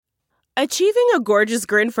Achieving a gorgeous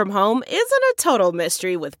grin from home isn't a total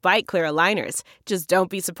mystery with Byte Clear aligners. Just don't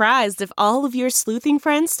be surprised if all of your sleuthing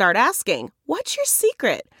friends start asking, "What's your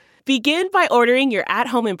secret?" Begin by ordering your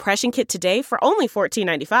at-home impression kit today for only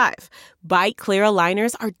 $14.95. Byte Clear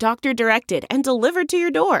aligners are doctor-directed and delivered to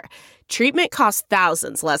your door. Treatment costs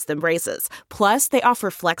thousands less than braces. Plus, they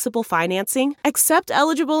offer flexible financing, accept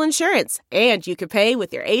eligible insurance, and you can pay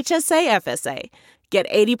with your HSA FSA. Get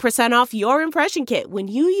 80% off your impression kit when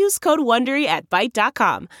you use code WONDERY at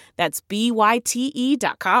Byte.com. That's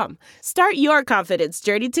BYTE.com. Start your confidence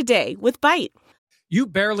journey today with Byte. You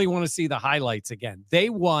barely want to see the highlights again. They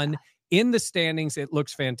won in the standings. It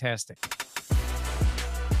looks fantastic.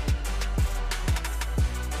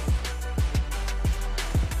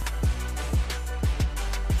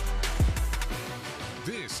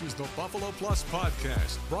 This is the Buffalo Plus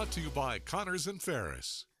Podcast, brought to you by Connors and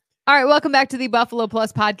Ferris. All right, welcome back to the Buffalo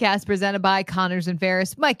Plus Podcast presented by Connors and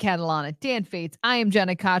Ferris. Mike Catalana, Dan Fates. I am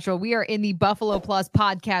Jenna Cottrell. We are in the Buffalo Plus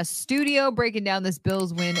Podcast studio breaking down this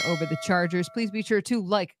Bills win over the Chargers. Please be sure to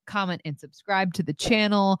like, comment, and subscribe to the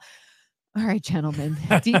channel. All right, gentlemen,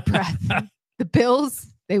 deep breath. The Bills,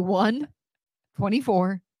 they won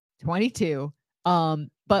 24-22.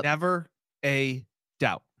 But never a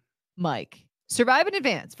doubt. Mike, survive in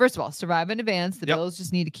advance. First of all, survive in advance. The Bills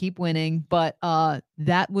just need to keep winning. But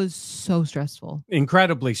that was so stressful.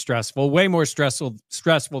 Incredibly stressful. Way more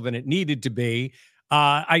stressful than it needed to be.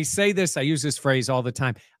 I say this, I use this phrase all the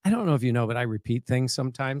time. I don't know if you know, but I repeat things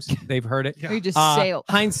sometimes. They've heard it. Or you just say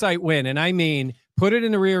hindsight win. And I mean, put it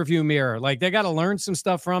in the rear view mirror. Like, they got to learn some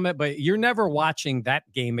stuff from it, but you're never watching that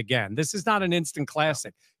game again. This is not an instant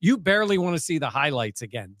classic. You barely want to see the highlights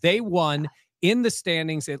again. They won in the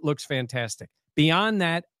standings. It looks fantastic. Beyond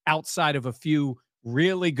that, outside of a few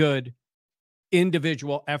really good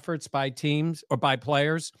individual efforts by teams or by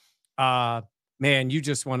players, man, you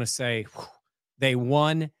just want to say they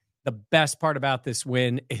won. The best part about this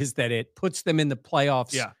win is that it puts them in the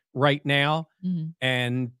playoffs right now,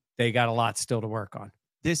 and they got a lot still to work on.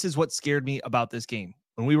 This is what scared me about this game.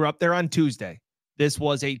 When we were up there on Tuesday, this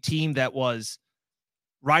was a team that was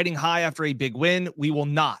riding high after a big win. We will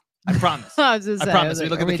not. I promise. I promise.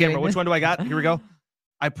 Look at the camera. Which one do I got? Here we go.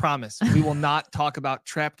 I promise. We will not talk about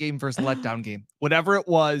trap game versus letdown game. Whatever it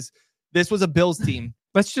was, this was a Bills team.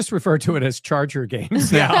 Let's just refer to it as Charger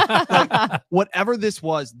games now. Like, whatever this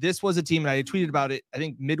was a team, and I tweeted about it, I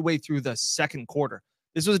think midway through the second quarter.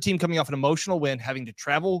 This was a team coming off an emotional win, having to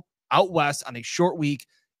travel out west on a short week.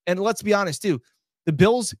 And let's be honest, too. The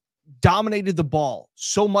Bills dominated the ball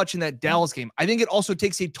so much in that Dallas game. I think it also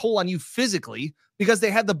takes a toll on you physically because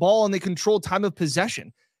they had the ball and they controlled time of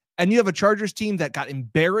possession. And you have a Chargers team that got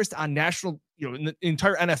embarrassed on national, in the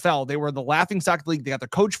entire NFL. They were the laughingstock of the league. They got their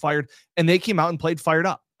coach fired and they came out and played fired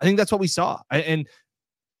up. I think that's what we saw. And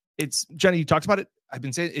it's, Jenny, you talked about it. I've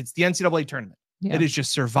been saying it's the NCAA tournament. Yeah. It is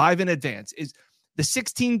just survive in advance. Is the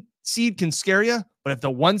 16 seed can scare you, but if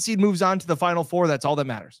the 1 seed moves on to the Final Four, that's all that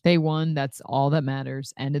matters. They won. That's all that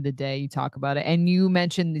matters. End of the day, you talk about it. And you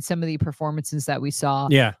mentioned some of the performances that we saw.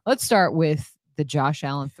 Yeah. Let's start with the Josh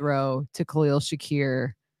Allen throw to Khalil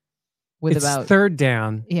Shakir with it's about third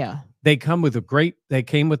down. Yeah. They came with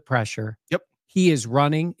pressure. Yep. He is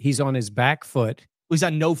running. He's on his back foot. He's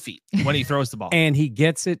on no feet when he throws the ball. And he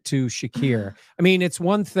gets it to Shakir. I mean, it's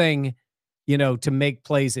one thing, to make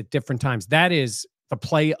plays at different times. That is the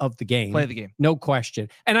play of the game. Play of the game. No question.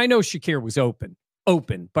 And I know Shakir was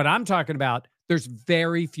open, but I'm talking about there's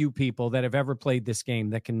very few people that have ever played this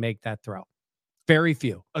game that can make that throw. Very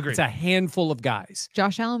few. Agreed. It's a handful of guys.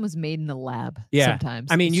 Josh Allen was made in the lab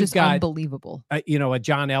sometimes. I mean, it's you've just got unbelievable. a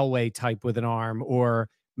John Elway type with an arm, or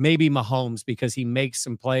maybe Mahomes because he makes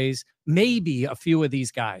some plays. Maybe a few of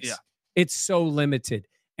these guys. Yeah. It's so limited.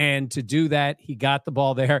 And to do that, he got the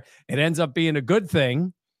ball there. It ends up being a good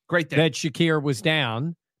thing. Great thing. That Shakir was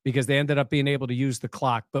down because they ended up being able to use the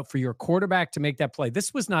clock. But for your quarterback to make that play,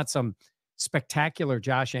 this was not some spectacular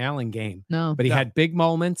Josh Allen game. No. But he had big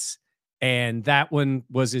moments, and that one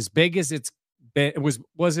was as big as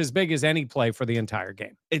was as big as any play for the entire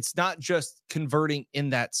game. It's not just converting in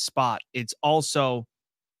that spot. It's also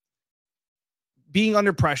being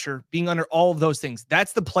under pressure, being under all of those things.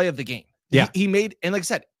 That's the play of the game. Yeah. He made, and like I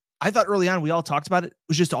said, I thought early on, we all talked about it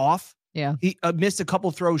was just off. Yeah. He missed a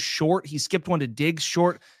couple throws short. He skipped one to Diggs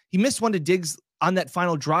short. He missed one to Diggs on that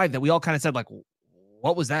final drive that we all kind of said, like,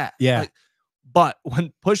 what was that? Yeah. But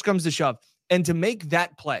when push comes to shove, and to make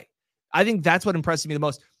that play, I think that's what impresses me the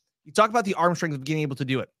most. You talk about the arm strength of being able to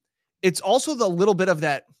do it. It's also the little bit of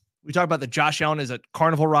that. We talk about the Josh Allen as a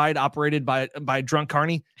carnival ride operated by drunk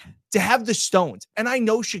Carney, to have the stones. And I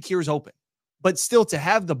know Shakir's open, but still to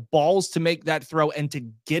have the balls to make that throw and to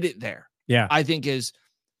get it there, Yeah. I think is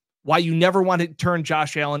why you never want to turn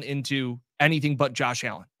Josh Allen into anything but Josh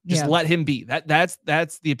Allen. Just let him be. That's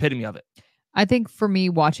the epitome of it. I think for me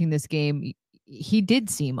watching this game, he did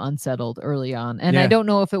seem unsettled early on. And I don't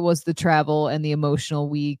know if it was the travel and the emotional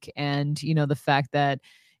week and, the fact that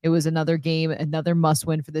it was another game, another must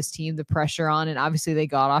win for this team, the pressure on, and obviously they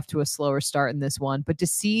got off to a slower start in this one. But to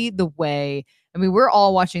see the way, we're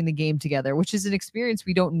all watching the game together, which is an experience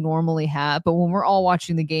we don't normally have. But when we're all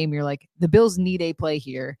watching the game, you're like, the Bills need a play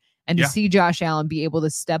here. And to see Josh Allen be able to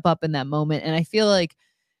step up in that moment. And I feel like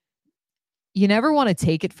you never want to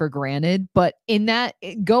take it for granted. But in that,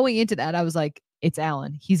 going into that, I was like, it's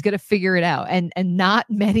Allen. He's going to figure it out. And not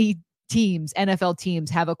many teams, NFL teams,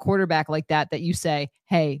 have a quarterback like that you say,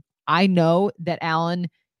 hey, I know that Allen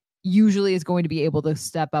usually is going to be able to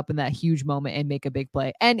step up in that huge moment and make a big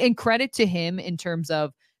play. And credit to him in terms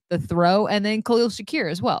of the throw, and then Khalil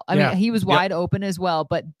Shakir as well. I mean, he was wide open as well,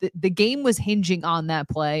 but the game was hinging on that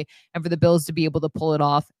play, and for the Bills to be able to pull it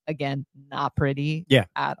off, again, not pretty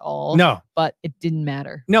at all. No. But it didn't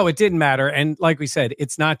matter. No, it didn't matter. And like we said,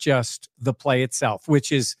 it's not just the play itself,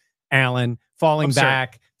 which is Allen falling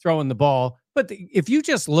back, throwing the ball. But if you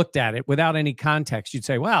just looked at it without any context, you'd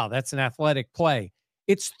say, wow, that's an athletic play.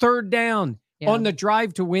 It's third down on the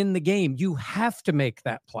drive to win the game. You have to make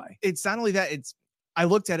that play. It's not only that, I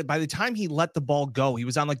looked at it. By the time he let the ball go, he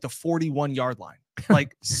was on like the 41-yard line.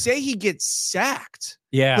 Like, say he gets sacked.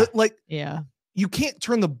 Yeah. You can't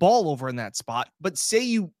turn the ball over in that spot, but say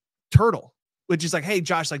you turtle, which is like, hey,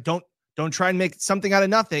 Josh, like, don't try and make something out of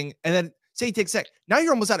nothing. And then say he takes sack. Now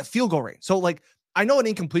you're almost out of field goal range. So, like, I know an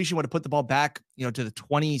incompletion would have put the ball back, to the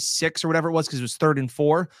 26 or whatever it was, because it was 3rd and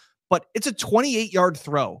 4, but it's a 28-yard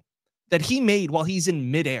throw that he made while he's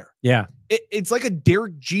in midair. Yeah. It's like a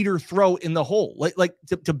Derek Jeter throw in the hole, like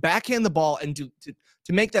to backhand the ball and to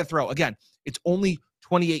make that throw. Again, it's only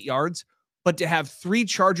 28 yards, but to have 3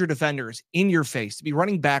 Charger defenders in your face, to be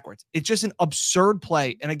running backwards, it's just an absurd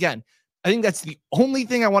play. And again, I think that's the only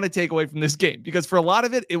thing I want to take away from this game, because for a lot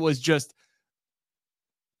of it, it was just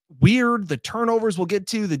weird. The turnovers we'll get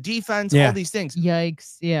to, the defense, all these things.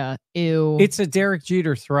 Yikes. Yeah. Ew. It's a Derek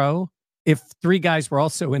Jeter throw if 3 guys were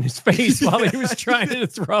also in his face while he was trying to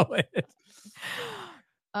throw it.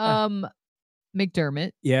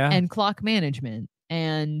 McDermott and clock management.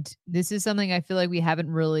 And this is something I feel like we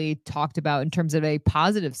haven't really talked about in terms of a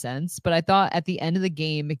positive sense, but I thought at the end of the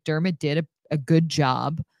game, McDermott did a good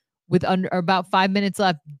job with about 5 minutes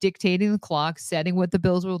left, dictating the clock, setting what the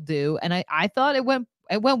Bills will do. And I thought it went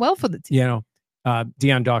well for the team.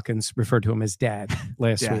 Deion Dawkins referred to him as Dad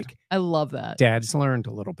last week. I love that. Dad's learned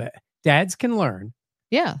a little bit. Dads can learn.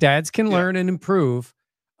 Yeah. Dads can learn and improve.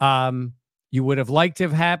 You would have liked to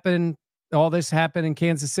have all this happened in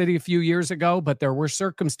Kansas City a few years ago, but there were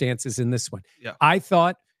circumstances in this one. Yeah. I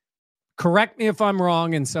thought, correct me if I'm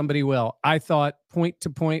wrong, and somebody will, I thought point to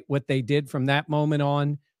point what they did from that moment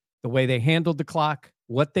on, the way they handled the clock,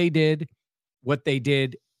 what they did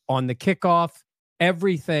on the kickoff,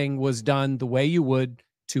 everything was done the way you would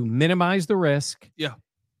to minimize the risk. Yeah.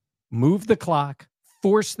 Move the clock,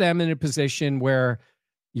 force them in a position where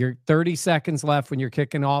you're 30 seconds left when you're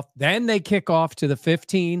kicking off. Then they kick off to the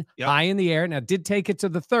 15, high in the air. Now, did take it to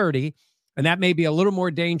the 30, and that may be a little more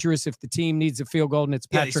dangerous if the team needs a field goal and it's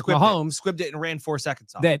Patrick Mahomes. Squibbed it and ran 4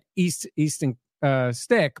 seconds off. That Easton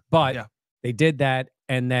stick, but they did that,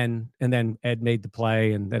 and then Ed made the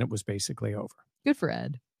play, and then it was basically over. Good for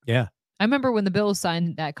Ed. Yeah. I remember when the Bills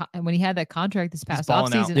signed that, when he had that contract this past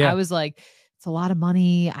offseason, Yeah. I was like, it's a lot of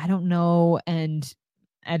money. I don't know. And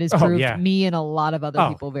Ed has proved me and a lot of other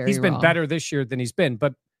people very He's been wrong. better this year than he's been.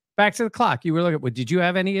 But back to the clock. You were looking at, did you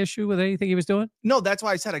have any issue with anything he was doing? No, that's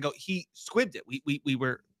why I said, he squibbed it. We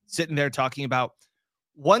were sitting there talking about,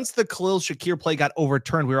 once the Khalil Shakir play got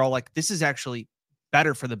overturned, we were all like, this is actually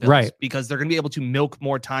better for the Bills, right? Because they're going to be able to milk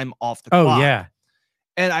more time off the clock. Oh, yeah.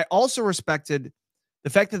 And I also respected the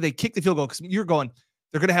fact that they kicked the field goal, because you're going,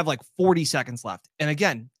 they're going to have like 40 seconds left. And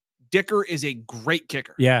again, Dicker is a great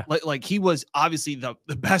kicker. Yeah. Like he was obviously the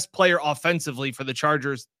best player offensively for the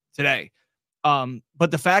Chargers today. But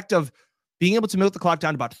the fact of being able to milk the clock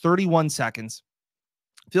down to about 31 seconds,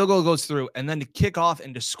 field goal goes through, and then to kick off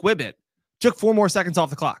and to squib it took 4 more seconds off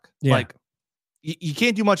the clock. Yeah. Like you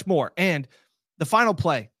can't do much more. And the final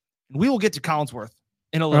play, and we will get to Collinsworth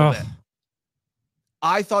in a little bit.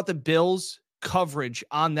 I thought the Bills' coverage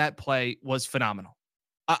on that play was phenomenal.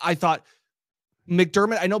 I thought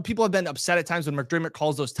McDermott, I know people have been upset at times when McDermott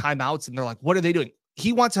calls those timeouts and they're like, what are they doing?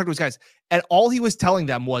 He wants to talk to his guys. And all he was telling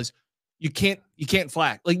them was, you can't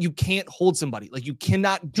flag. Like, you can't hold somebody. Like, you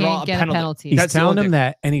cannot draw Can't get a penalty. He's That's the telling only him thing.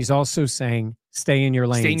 that, and he's also saying, stay in your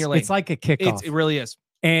lane. Stay in your lane. It's like a kickoff. It really is.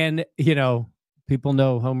 And, people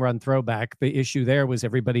know home run throwback. The issue there was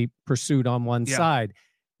everybody pursued on one side.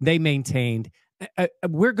 They maintained.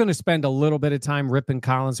 We're going to spend a little bit of time ripping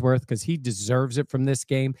Collinsworth because he deserves it from this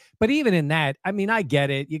game. But even in that, I mean, I get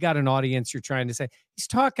it. You got an audience you're trying to say. He's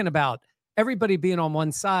talking about everybody being on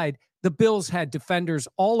one side. The Bills had defenders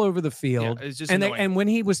all over the field. Yeah, it's just and when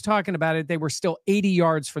he was talking about it, they were still 80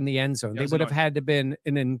 yards from the end zone. They would have had to been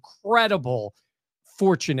an incredible,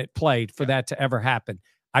 fortunate play for that to ever happen.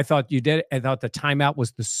 I thought you did. I thought the timeout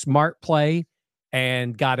was the smart play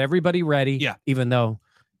and got everybody ready. Yeah. Even though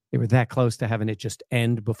they were that close to having it just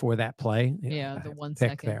end before that play. Yeah, the 1 pick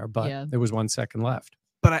second there, but there was 1 second left.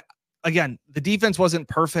 But again, the defense wasn't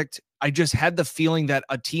perfect. I just had the feeling that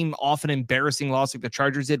a team off an embarrassing loss like the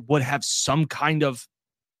Chargers did would have some kind of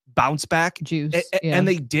bounce back juice. And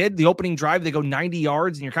they did. The opening drive, they go 90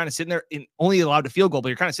 yards and you're kind of sitting there and only allowed a field goal, but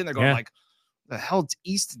you're kind of sitting there going like, the hell, it's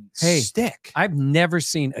Easton stick. I've never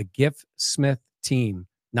seen a Giff Smith team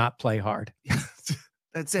not play hard.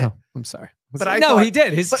 That's it. Oh, I'm sorry. But I no, thought, he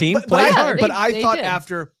did. His team but played hard. But I thought did.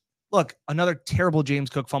 after, look, another terrible James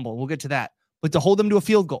Cook fumble. We'll get to that. But to hold them to a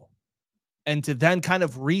field goal and to then kind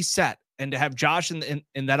of reset and to have Josh in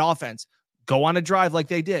that offense go on a drive like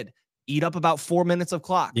they did, eat up about 4 minutes of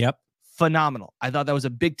clock. Yep. Phenomenal. I thought that was a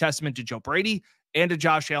big testament to Joe Brady and to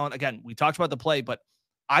Josh Allen. Again, we talked about the play, but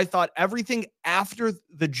I thought everything after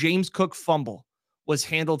the James Cook fumble was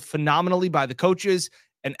handled phenomenally by the coaches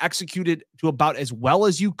and executed to about as well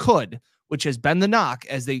as you could, which has been the knock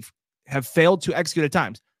as they have failed to execute at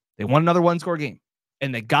times. They won another one-score game,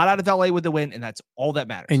 and they got out of LA with the win, and that's all that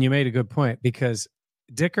matters. And you made a good point because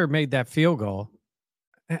Dicker made that field goal.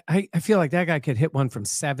 I feel like that guy could hit one from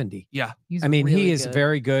 70. Yeah. He's I mean, really he is good.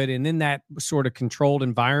 very good. And in that sort of controlled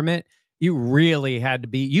environment, you really had to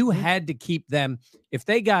be, you had to keep them. If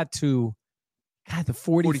they got to the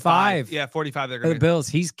 45. Yeah, 45. They're The going to Bills,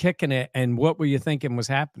 he's kicking it. And what were you thinking was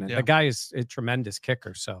happening? Yeah. The guy is a tremendous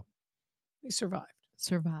kicker. So he survived.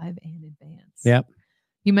 Survive and advance. Yep.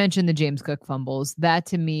 You mentioned the James Cook fumbles. That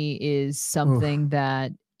to me is something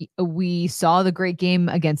that we saw the great game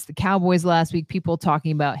against the Cowboys last week. People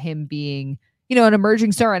talking about him being, an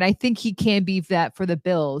emerging star. And I think he can be that for the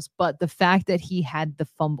Bills. But the fact that he had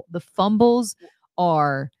the fumbles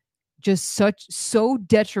are just so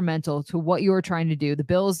detrimental to what you were trying to do. The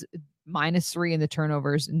Bills -3 in the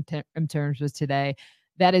turnovers in terms of today.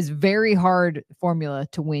 That is very hard formula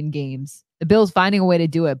to win games. The Bills finding a way to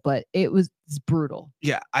do it, but it's brutal.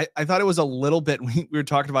 Yeah, I thought it was a little bit, we were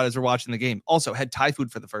talking about as we're watching the game. Also, had Thai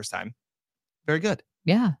food for the first time. Very good.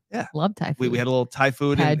 Yeah. Yeah. Love Thai food. We had a little Thai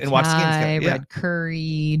food Pad and watched the games Thai, together. Yeah. red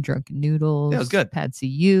curry, drunken noodles. Yeah, it was good. Pad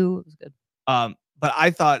CU. It was good. But I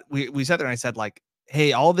thought we sat there and I said, like,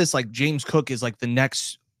 hey, all this, like, James Cook is like the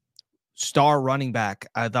next star running back.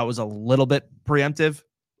 I thought was a little bit preemptive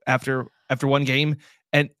after one game.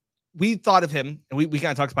 And we thought of him, and we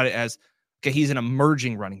kind of talked about it as, okay, he's an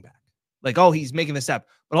emerging running back. Like, oh, he's making the step.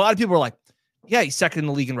 But a lot of people were like, yeah, he's second in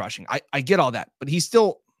the league in rushing. I get all that. But I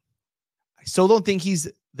still don't think he's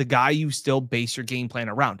the guy you still base your game plan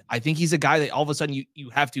around. I think he's a guy that all of a sudden you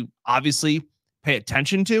have to obviously pay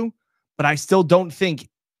attention to. But I still don't think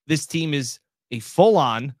this team is a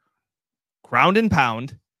full-on ground and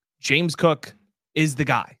pound. James Cook is the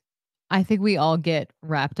guy. I think we all get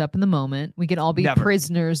wrapped up in the moment. We can all be Never.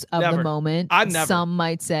 prisoners of Never. the moment. I'm never. Some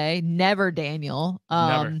might say never, Daniel.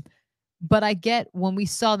 Never. But I get when we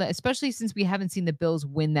saw that, especially since we haven't seen the Bills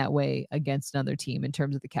win that way against another team in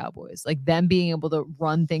terms of the Cowboys, like them being able to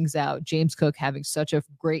run things out, James Cook having such a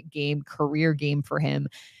great game, career game for him.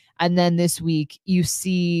 And then this week you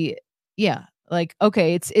see, like,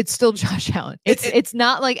 okay, it's still Josh Allen. It's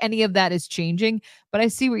not like any of that is changing, but I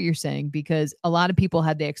see what you're saying because a lot of people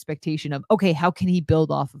had the expectation of, okay, how can he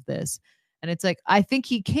build off of this? And it's like, I think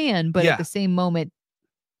he can, but at the same moment,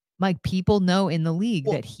 like, people know in the league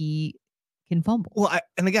that he can fumble. Well,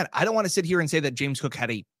 and again, I don't want to sit here and say that James Cook had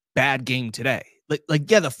a bad game today. Like,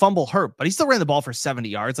 yeah, the fumble hurt, but he still ran the ball for 70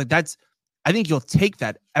 yards. Like, I think you'll take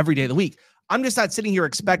that every day of the week. I'm just not sitting here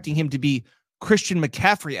expecting him to be Christian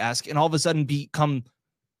McCaffrey-esque and all of a sudden become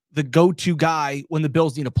the go-to guy when the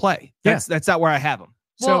Bills need to play. That's not where I have him.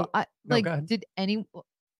 Well, So,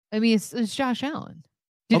 it's Josh Allen.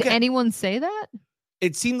 Did anyone say that?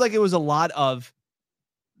 it seemed like it was a lot of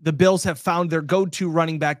the Bills have found their go-to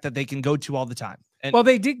running back that they can go to all the time. And Well,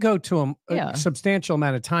 they did go to him a substantial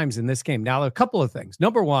amount of times in this game. Now, a couple of things.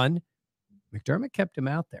 Number one, McDermott kept him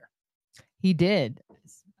out there. He did.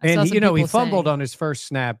 And, he fumbled on his first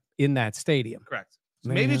snap in that stadium. correct. So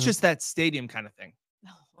maybe it's just that stadium kind of thing.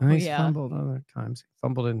 He's fumbled other times. He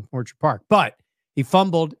fumbled in Orchard Park, but he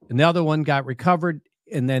fumbled. And the other one got recovered,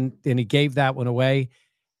 and then he gave that one away.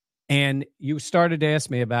 And you started to ask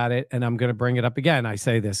me about it, and I'm going to bring it up again. I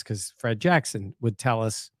say this because Fred Jackson would tell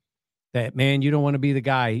us that, man, you don't want to be the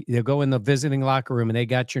guy. They'll go in the visiting locker room, and they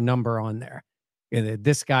got your number on there. And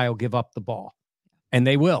this guy will give up the ball. And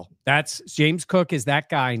they will. That's James Cook is that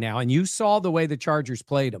guy now. And you saw the way the Chargers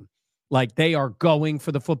played him. Like, they are going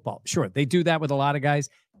for the football. Sure, they do that with a lot of guys.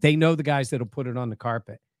 They know the guys that'll put it on the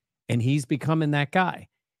carpet. And he's becoming that guy.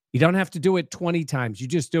 You don't have to do it 20 times. You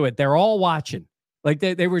just do it. They're all watching. Like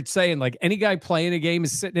they were saying, like, any guy playing a game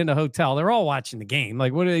is sitting in a hotel. They're all watching the game.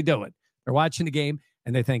 Like, what are they doing? They're watching the game,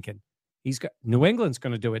 and they're thinking, New England's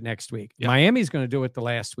going to do it next week. Yep. Miami's going to do it the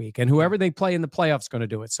last week. And whoever they play in the playoffs is going to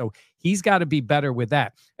do it. So he's got to be better with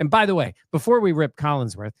that. And by the way, before we rip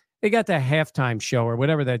Collinsworth, they got the halftime show or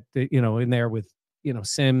whatever that, in there with,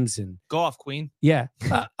 Sims and go off, Queen. Yeah.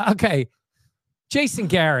 Okay. Jason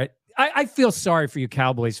Garrett, I feel sorry for you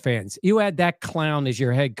Cowboys fans. You had that clown as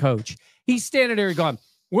your head coach. He's standing there going,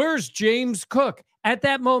 where's James Cook? At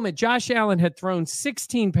that moment, Josh Allen had thrown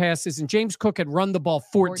 16 passes and James Cook had run the ball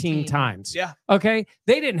 14 times. Yeah. Okay.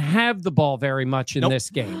 They didn't have the ball very much in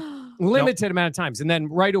this game. Limited amount of times. And then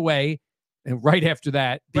right away, and right after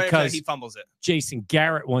that, because he fumbles it. Jason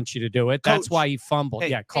Garrett wants you to do it. Coach. That's why he fumbled.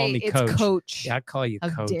 Hey, call me coach. Coach. Yeah, I call you How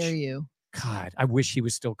coach. Dare you? God, I wish he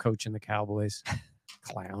was still coaching the Cowboys.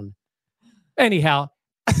 Clown. Anyhow,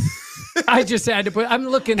 I just had to I'm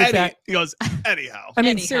looking at that. He goes, anyhow. I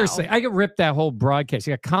mean, seriously, I could rip that whole broadcast.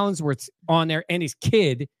 You got Collinsworth on there and his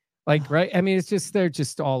kid. Like, right? I mean, they're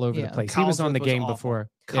just all over the place. He was on the game before.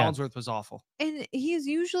 Collinsworth was awful. And he's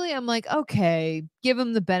usually, I'm like, okay, give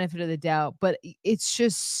him the benefit of the doubt. But it's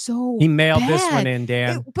just so He mailed bad. this one in,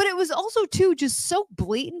 Dan. But it was also, too, just so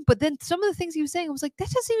blatant. But then some of the things he was saying, I was like, that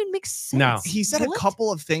doesn't even make sense. No. He said a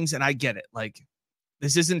couple of things, and I get it. Like,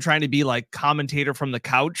 this isn't trying to be like commentator from the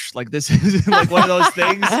couch. Like, this isn't like one of those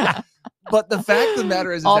things. But the fact of the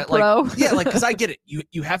matter is that, pro. like, yeah, like, because I get it.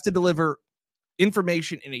 You have to deliver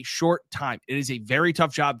information in a short time. It is a very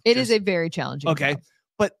tough job. It is a very challenging job.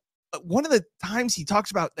 But one of the times he talks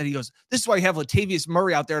about that, he goes, this is why you have Latavius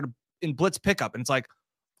Murray out there in blitz pickup. And it's like,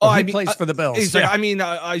 he plays for the Bills. He's like,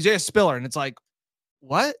 Isaiah Spiller. And it's like,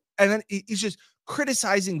 what? And then he's just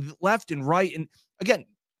criticizing left and right. And again,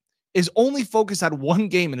 is only focused on one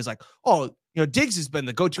game and is like, Diggs has been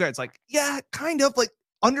the go-to guy. It's like, yeah, kind of. Like,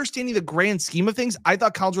 understanding the grand scheme of things, I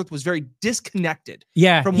thought Collinsworth was very disconnected.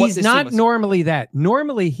 Yeah, from what he's not normally that.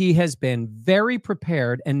 Normally, he has been very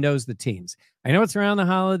prepared and knows the teams. I know it's around the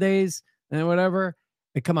holidays and whatever.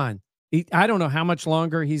 But come on. I don't know how much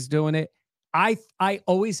longer he's doing it. I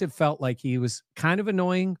always have felt like he was kind of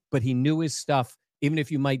annoying, but he knew his stuff, even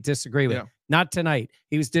if you might disagree with it. Not tonight.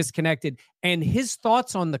 He was disconnected. And his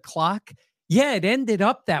thoughts on the clock, it ended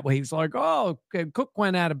up that way. He was like, Cook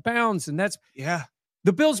went out of bounds. And that's... Yeah.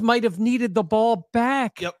 The Bills might have needed the ball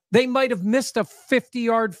back. Yep. They might have missed a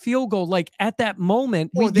 50-yard field goal. Like, at that moment,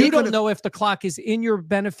 you don't know if the clock is in your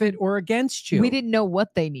benefit or against you. We didn't know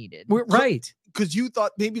what they needed. Right. Because you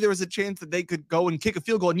thought maybe there was a chance that they could go and kick a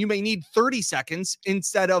field goal and you may need 30 seconds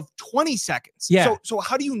instead of 20 seconds. Yeah. So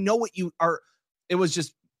how do you know what you are? It was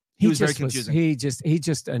just, he was very confusing. He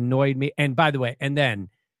just annoyed me. And by the way, and then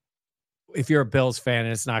if you're a Bills fan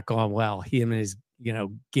and it's not going well, him and his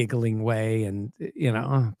giggling way and,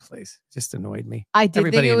 please, just annoyed me. I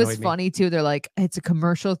did think it was funny too. They're like, it's a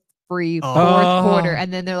commercial free fourth quarter.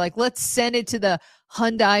 And then they're like, let's send it to the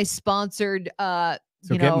Hyundai sponsored,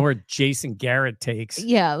 get more Jason Garrett takes.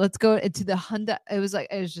 Yeah. Let's go into the Hyundai. It was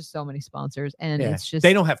just so many sponsors and it's just,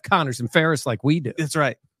 they don't have Connors and Ferris like we do. That's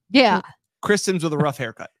right. Yeah. Chris Sims with a rough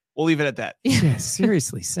haircut. We'll leave it at that. Yeah.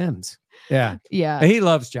 Seriously, Sims. Yeah. Yeah. He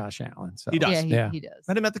loves Josh Allen. So. He does. He does.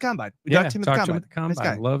 Met him at the combine. We talked to him at the combine.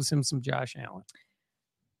 Nice loves him some Josh Allen.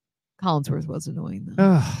 Collinsworth was annoying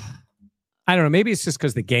though. I don't know. Maybe it's just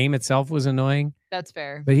because the game itself was annoying. That's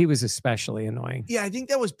fair. But he was especially annoying. Yeah, I think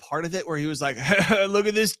that was part of it where he was like, look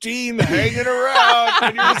at this team hanging around.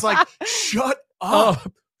 And he was like, shut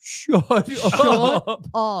up. Shut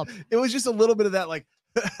up. It was just a little bit of that, like,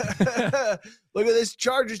 look at this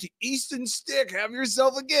Chargers to Easton Stick. Have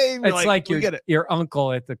yourself a game. It's like your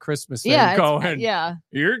uncle at the Christmas thing going,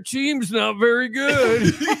 your team's not very good.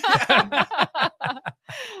 It's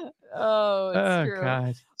true.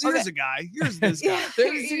 God. Here's a guy. Here's this guy.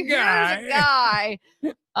 There's a guy.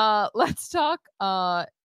 Let's talk.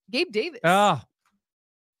 Gabe Davis. Oh.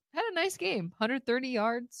 Had a nice game. 130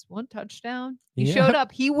 yards, 1 touchdown. He showed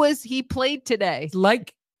up. He played today.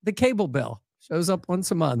 Like the cable bill. Shows up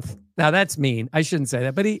once a month. Now that's mean. I shouldn't say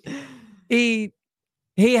that, but he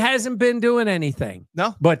He hasn't been doing anything.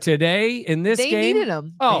 No. But today in this They game, needed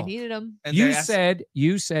him. Oh. They needed him. And you they asked-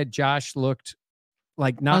 said Josh looked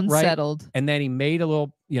like not Unsettled. right, and then he made a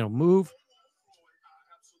little, move.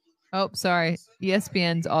 Oh, sorry.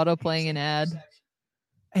 ESPN's auto playing an ad.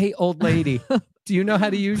 Hey, old lady, do you know how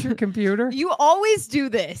to use your computer? You always do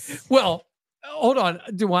this. Well, hold on.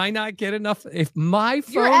 Do I not get enough? If my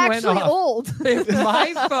phone You're went actually off, old. if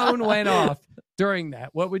my phone went off during that,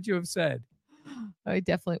 what would you have said? I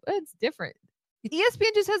definitely. It's different.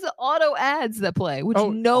 ESPN just has the auto ads that play, which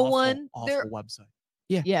Oh, awful they're website.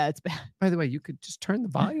 yeah, it's bad. By the way, you could just turn the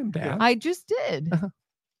volume down. I just did.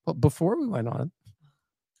 Well, before we went on.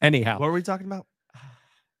 Anyhow, What were we talking about?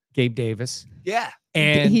 Gabe Davis. Yeah.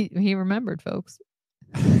 And he remembered, folks.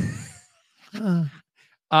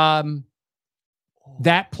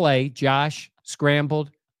 that play, Josh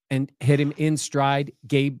scrambled and hit him in stride.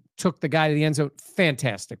 Gabe took the guy to the end zone.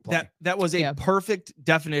 Fantastic play. That was a Yeah. perfect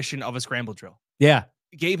definition of a scramble drill. Yeah.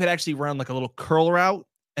 Gabe had actually run like a little curl route,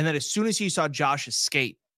 and then as soon as he saw Josh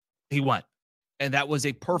escape, he went. And that was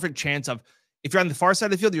a perfect chance of, if you're on the far side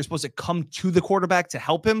of the field, you're supposed to come to the quarterback to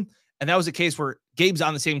help him. And that was a case where Gabe's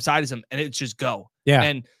on the same side as him, and it's just go. Yeah.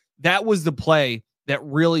 And that was the play that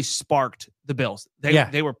really sparked the Bills.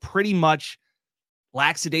 They were pretty much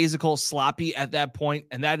lackadaisical, sloppy at that point,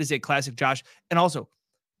 and that is a classic Josh. And also,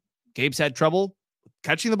 Gabe's had trouble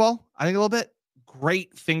catching the ball, I think, a little bit.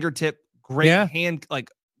 Great fingertip, great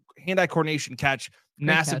hand-eye coordination catch,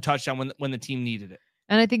 massive touchdown when the team needed it.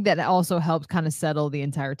 And I think that also helped kind of settle the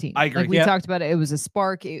entire team. I agree. Like we Yep. talked about it. It was a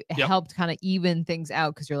spark. It Yep. helped kind of even things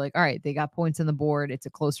out because you're like, all right, they got points on the board. It's a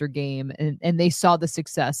closer game. And they saw the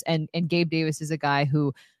success. And Gabe Davis is a guy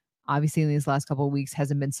who obviously in these last couple of weeks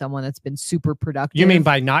hasn't been someone that's been super productive. You mean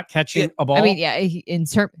by not catching a ball? I mean, yeah,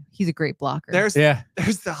 he's a great blocker. There's yeah.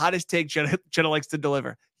 the hottest take Jenna likes to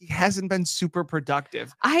deliver. He hasn't been super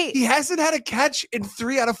productive. I He hasn't had a catch in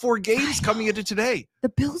 3 out of 4 games coming into today. the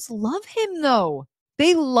Bills love him though.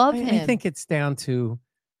 They love him. I think it's down to,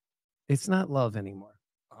 it's not love anymore.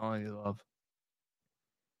 Oh, you love.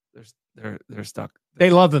 They're stuck. They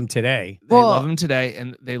love him today. They Well- love him today,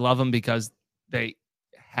 and they love him because they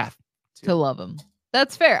have to love him.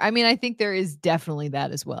 That's fair. I mean, I think there is definitely that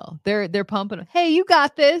as well. They're pumping him. Hey, you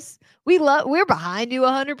got this. We're behind you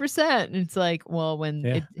 100%. And it's like, well, when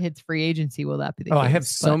Yeah. it hits free agency, will that be the Oh, case? I have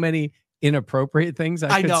so But many inappropriate things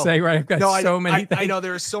I could know. say, right? I've got so many I things. know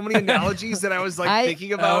there are so many analogies that I was like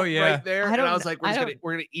thinking about right there, I and I don't was kn- like, I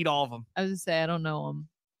we're gonna eat all of them. I was gonna say I don't know him,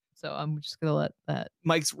 so I'm just gonna let that.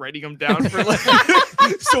 Mike's writing them down for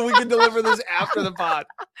so we can deliver this after the pod.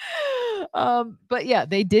 But yeah,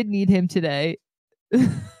 they did need him today.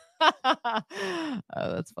 Oh,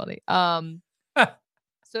 that's funny.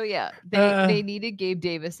 So yeah, they needed Gabe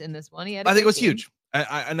Davis in this one. He had I think it was great game. huge.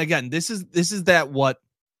 And again, this is that what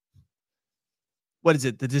is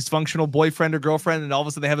it? The dysfunctional boyfriend or girlfriend, and all of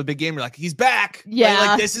a sudden they have a big game. You're like, he's back. Yeah.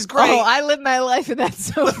 Like this is great. Oh, I lived my life in that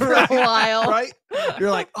so for a while. Right?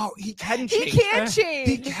 You're like, oh, he can change. He can He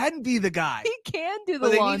change. can be the guy. He can do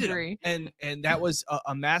But the they needed him. laundry. And that was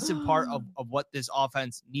a massive part of what this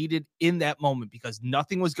offense needed in that moment, because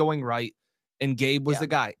nothing was going right, and Gabe was Yeah. the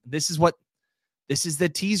guy. This is the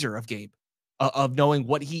teaser of Gabe, of knowing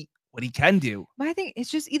what he can do. But I think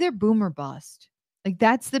it's just either boom or bust. Like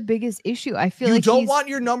that's the biggest issue. I feel You like don't want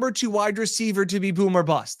your number 2 wide receiver to be boom or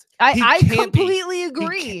bust. He I can't be. completely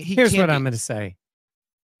agree. He Here's can't what be. I'm going to say.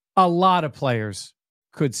 A lot of players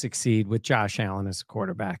could succeed with Josh Allen as a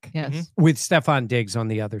quarterback, Yes. Mhm. with Stephon Diggs on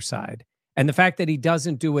the other side. And the fact that he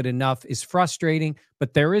doesn't do it enough is frustrating,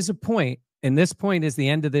 but there is a point, and this point is the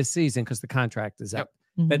end of this season because the contract is up,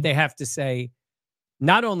 that Mhm. they have to say,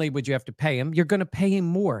 not only would you have to pay him, you're going to pay him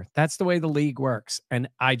more. That's the way the league works. And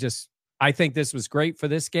I think this was great for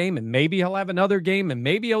this game, and maybe he'll have another game, and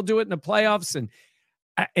maybe he'll do it in the playoffs, and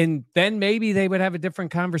then maybe they would have a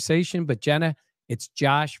different conversation. But Jenna, it's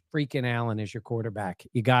Josh freaking Allen as your quarterback.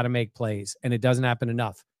 You got to make plays, and it doesn't happen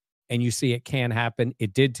enough. And you see it can happen.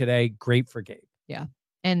 It did today. Great for Gabe.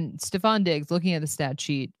 And Stephon Diggs, looking at the stat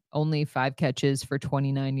sheet, only 5 catches for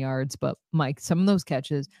 29 yards. But Mike, some of those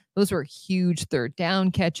catches, those were huge third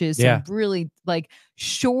down catches. Yeah. Some really like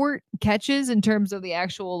short catches in terms of the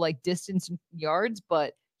actual like distance and yards,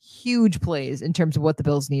 but huge plays in terms of what the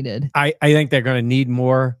Bills needed. I think they're going to need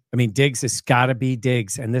more. I mean, Diggs has got to be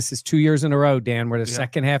Diggs. And this is 2 years in a row, Dan, where the Yeah.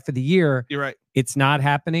 second half of the year, You're right. it's not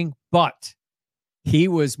happening. But he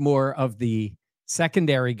was more of the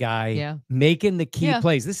secondary guy Yeah. making the key Yeah.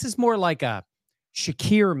 plays. This is more like a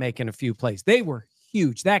Shakir making a few plays. They were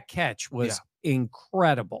huge. That catch was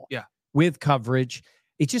incredible. Yeah. With coverage.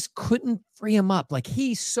 It just couldn't free him up. Like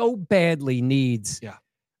he so badly needs, Yeah.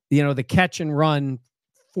 the catch and run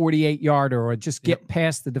 48-yarder or just get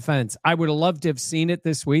past the defense. I would have loved to have seen it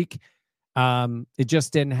this week. It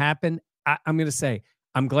just didn't happen. I'm going to say,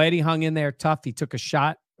 I'm glad he hung in there tough. He took a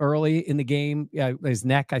shot early in the game. His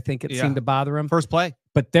neck, I think it seemed to bother him. First play.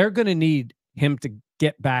 But they're going to need him to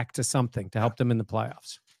get back to something to help them in the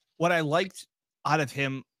playoffs. What I liked out of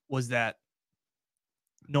him was that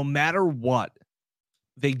no matter what,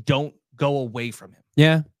 they don't go away from him.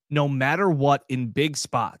 Yeah. No matter what, in big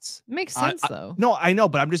spots. Makes sense, though. No, I know,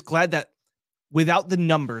 but I'm just glad that without the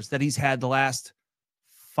numbers that he's had the last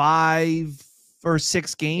 5 or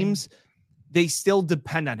 6 games, they still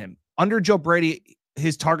depend on him. Under Joe Brady,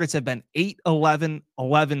 his targets have been 8, 11,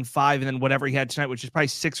 11, 5, and then whatever he had tonight, which is probably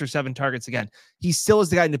 6 or 7 targets again. He still is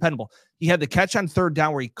the guy dependable. He had the catch on third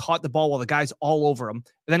down where he caught the ball while the guy's all over him. And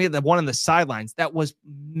then he had the one on the sidelines. That was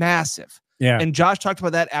massive. Yeah. And Josh talked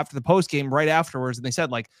about that after the post game right afterwards. And they said,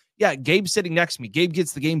 like, yeah, Gabe's sitting next to me. Gabe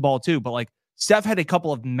gets the game ball too. But like Steph had a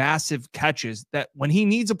couple of massive catches that when he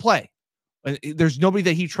needs a play, there's nobody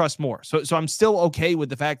that he trusts more. So I'm still okay with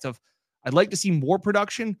the fact of I'd like to see more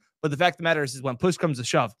production. But the fact of the matter is when push comes to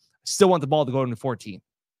shove, I still want the ball to go into 14.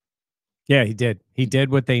 Yeah, he did. He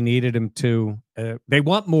did what they needed him to. They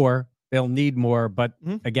want more. They'll need more. But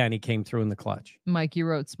again, he came through in the clutch. Mike, you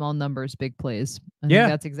wrote small numbers, big plays. I Yeah.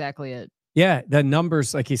 think that's exactly it. Yeah, the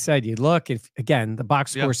numbers, like you said, you look, if again, the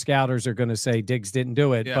box score scouters are going to say Diggs didn't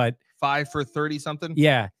do it, but 5 for 30 something.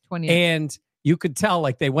 Yeah. 28. And you could tell,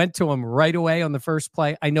 like, they went to him right away on the first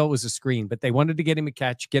play. I know it was a screen, but they wanted to get him a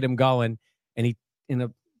catch, get him going. And he, in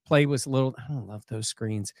a play was a little, I don't love those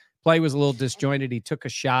screens. Play was a little disjointed. He took a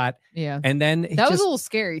shot. Yeah. And then that was a little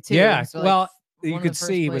scary too. Yeah. So, well, one you of could the first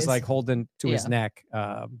see he was plays. like holding to his neck.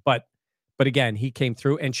 But again, he came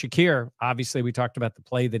through. And Shakir, obviously, we talked about the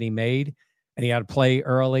play that he made, and he had a play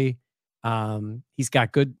early. He's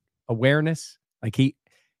got good awareness. Like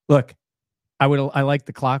I like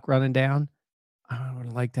the clock running down. I would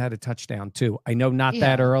have liked to have a touchdown too. I know not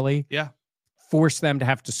that early. Yeah. Force them to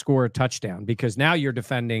have to score a touchdown because now you're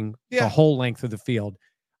defending the whole length of the field.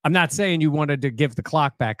 I'm not saying you wanted to give the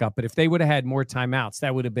clock back up, but if they would have had more timeouts,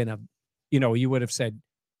 that would have been you would have said,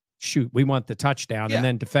 shoot, we want the touchdown and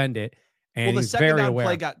then defend it. And the he's very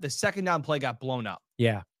aware. the second down play got blown up.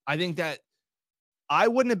 Yeah. I think that I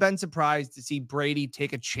wouldn't have been surprised to see Brady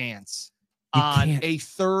take a chance on a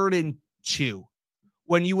 3rd and 2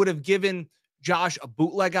 when you would have given Josh a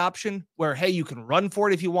bootleg option where, hey, you can run for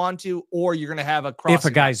it if you want to, or you're going to have a cross. If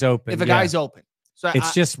a guy's open. If a guy's open. So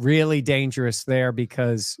it's just really dangerous there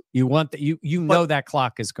because you want that you know that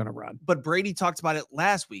clock is going to run. But Brady talked about it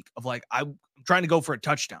last week of like, I'm trying to go for a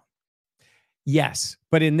touchdown. Yes.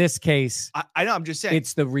 But in this case, I know, I'm just saying.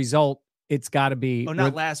 It's the result. It's got to be. Oh,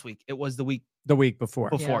 not last week. It was the week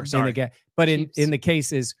before. Sorry. But in the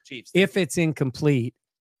cases, Chiefs. If it's incomplete,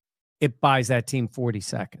 it buys that team 40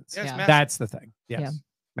 seconds. Yeah. That's the thing. Yes.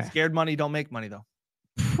 Yeah. Scared money don't make money, though.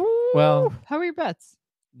 Well, how are your bets?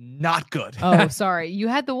 Not good. Oh, sorry. You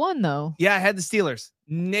had the one, though. Yeah, I had the Steelers.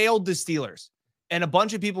 Nailed the Steelers. And a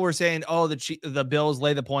bunch of people were saying, oh, the Bills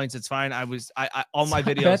lay the points. It's fine. I all my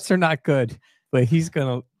videos. Bets are not good, but he's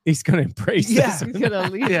gonna embrace this.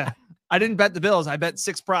 Yeah. I didn't bet the Bills. I bet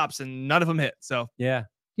 6 props and none of them hit. So yeah.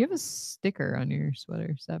 You have a sticker on your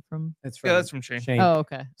sweater. Is that from? That's that's from Shane. Oh,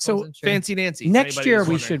 okay. So Fancy Nancy. Next year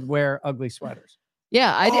we should wear ugly sweaters.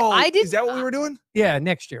 Yeah, I did. Is that what we were doing? Yeah,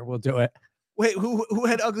 next year we'll do it. Wait, who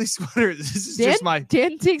had ugly sweaters? This is Dan, just my.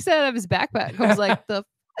 Dan takes that out of his backpack. I was like, the f-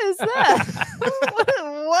 is that?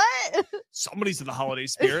 What? Somebody's in the holiday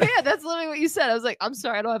spirit. Yeah, that's literally what you said. I was like, I'm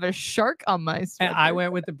sorry, I don't have a shark on my sweater. And I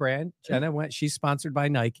went with the brand. Jenna went. She's sponsored by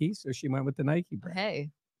Nike, so she went with the Nike brand.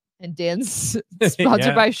 Hey, and Dan's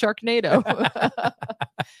sponsored by Sharknado.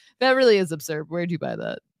 That really is absurd. Where'd you buy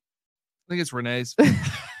that? I think it's Renee's.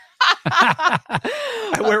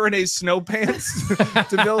 I wear Renee's snow pants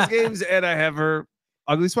to Bills games, and I have her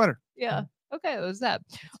ugly sweater. Yeah. Okay, what was that?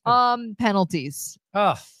 Penalties.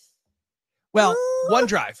 Oh, well, one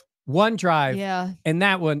drive. Yeah. And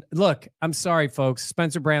that one, look, I'm sorry, folks.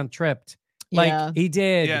 Spencer Brown tripped. Yeah. He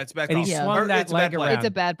did. Yeah, it's back. And he swung that leg around. It's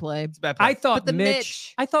a bad play. It's a bad play. I thought But the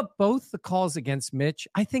I thought both the calls against Mitch,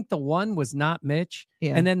 I think the one was not Mitch.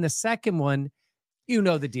 Yeah. And then the second one, you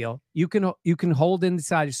know the deal. You can hold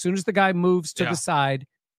inside. As soon as the guy moves to the side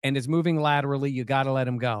and is moving laterally, you got to let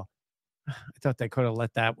him go. I thought they could have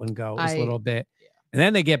let that one go a little bit. Yeah. And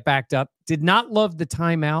then they get backed up. Did not love the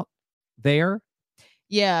timeout there.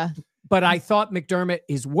 Yeah. But I thought McDermott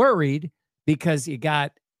is worried because you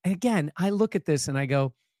got, and again, I look at this and I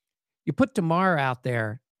go, you put DeMar out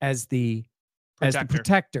there as the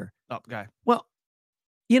protector. Up guy. Well,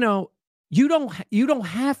 you don't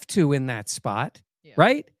have to in that spot,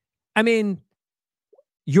 right? I mean,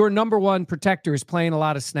 your number one protector is playing a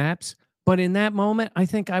lot of snaps, but in that moment, I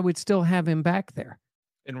think I would still have him back there.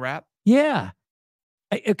 In wrap? Yeah.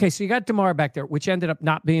 Okay, so you got DeMar back there, which ended up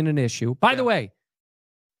not being an issue. By the way,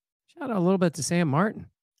 shout out a little bit to Sam Martin.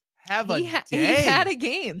 He had a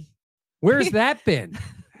game. Where's that been?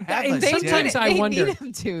 Sometimes I wonder. Need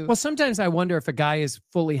him to. Well, sometimes I wonder if a guy is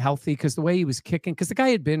fully healthy because the way he was kicking, because the guy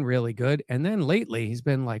had been really good. And then lately he's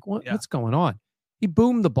been like, what's going on? He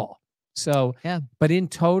boomed the ball. So, but in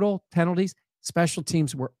total, penalties, special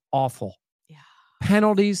teams were awful. Yeah.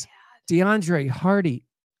 Penalties, DeAndre Hardy.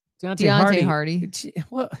 Deontay Hardy.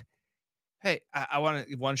 What? Hey, I want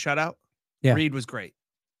to one shout out. Yeah. Reed was great.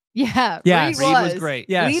 Yeah. Yes. Reed was great.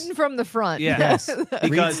 Yes. Leading from the front. Yeah. Yes. Because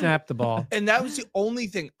Reed snapped the ball. And that was the only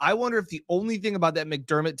thing. I wonder if the only thing about that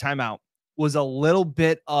McDermott timeout was a little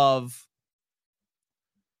bit of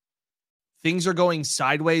things are going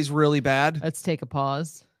sideways really bad. Let's take a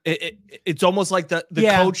pause. It's almost like the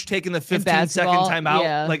coach taking the 15-second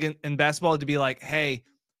timeout, like in basketball, to be like, hey,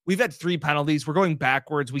 we've had 3 penalties. We're going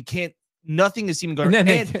backwards. We can't. Nothing is even going. And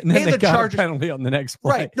then they the got Chargers, a penalty on the next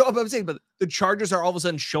play. Right. No, but I'm saying, but the Chargers are all of a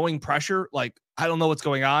sudden showing pressure. Like, I don't know what's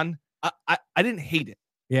going on. I didn't hate it.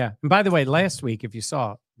 Yeah. And by the way, last week, if you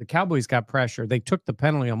saw, the Cowboys got pressure. They took the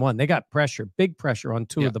penalty on one. They got pressure, big pressure on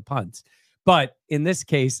 2 of the punts. But in this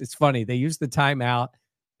case, it's funny. They used the timeout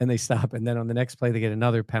and they stop. And then on the next play, they get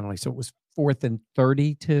another penalty. So it was 4th and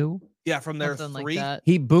 32. Yeah. From their Something 3, like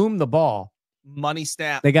he boomed the ball. money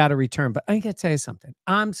snap. They got to return. But I got to tell you something.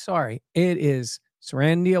 I'm sorry. It is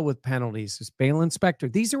Saran Neal with penalties. It's Balen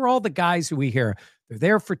Spector. These are all the guys who we hear. They're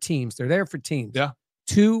there for teams. They're there for teams. Yeah.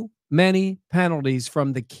 Too many penalties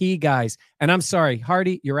from the key guys. And I'm sorry,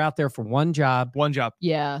 Hardy, you're out there for one job.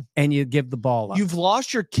 Yeah. And you give the ball up. You've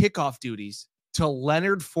lost your kickoff duties to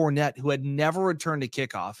Leonard Fournette, who had never returned a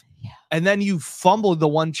kickoff. Yeah. And then you fumbled the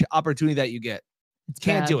one opportunity that you get.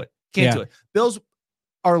 Can't do it. Can't do it. Bills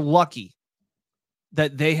are lucky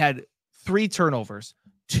that they had 3 turnovers,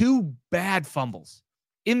 2 bad fumbles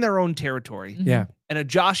in their own territory. Yeah. And a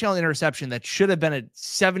Josh Allen interception that should have been a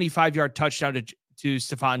 75-yard touchdown to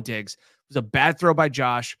Stephon Diggs. It was a bad throw by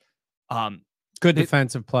Josh. Good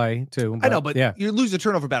defensive play, too. I know, but you lose the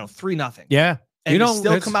turnover battle 3-0. Yeah. And you don't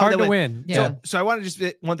still it's come out hard that to way. win. Yeah. So I want to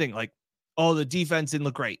just one thing, like, oh, the defense didn't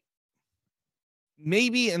look great.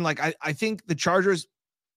 Maybe, and like I think the Chargers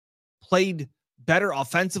played better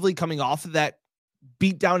offensively coming off of that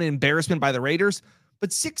beatdown and embarrassment by the Raiders,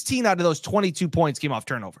 but 16 out of those 22 points came off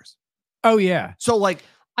turnovers. Oh, yeah. So like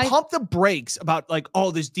pump the brakes about like, oh,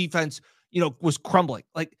 this defense, was crumbling.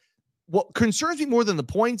 Like, what concerns me more than the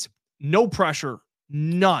points, no pressure,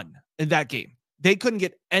 none in that game. They couldn't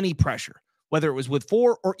get any pressure, whether it was with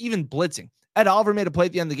 4 or even blitzing. Ed Oliver made a play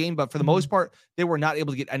at the end of the game, but for the most part, they were not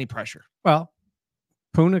able to get any pressure. Well,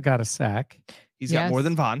 Puna got a sack. He's got more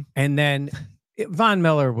than Von. And then Von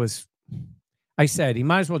Miller was, I said, he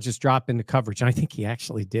might as well just drop into coverage. And I think he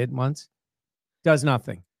actually did once. Does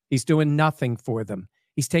nothing. He's doing nothing for them.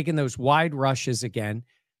 He's taking those wide rushes again.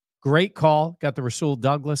 Great call. Got the Rasul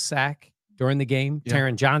Douglas sack during the game. Yeah.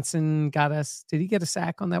 Taron Johnson got us. Did he get a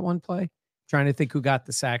sack on that one play? Trying to think who got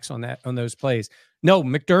the sacks on those plays. No,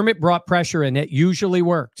 McDermott brought pressure, and it usually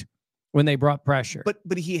worked when they brought pressure.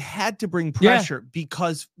 But he had to bring pressure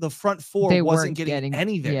because the front 4 wasn't getting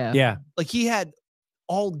anything. Yeah. Like he had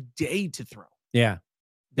all day to throw. Yeah.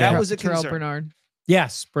 That was a Terrell concern. Bernard.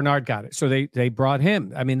 Yes, Bernard got it. So they brought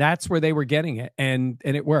him. I mean, that's where they were getting it, and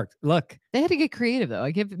it worked. Look, they had to get creative though.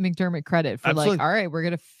 I give McDermott credit for Absolutely. like, all right, we're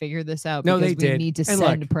gonna figure this out. No, because they we did. need to And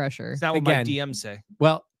send look, pressure. Is that what Again. my DMs say?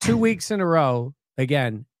 Well, 2 weeks in a row,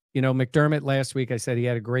 again, McDermott last week, I said he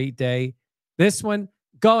had a great day. This one,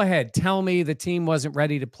 go ahead. Tell me the team wasn't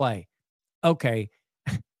ready to play. Okay.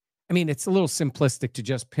 I mean, it's a little simplistic to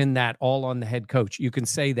just pin that all on the head coach. You can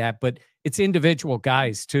say that, but it's individual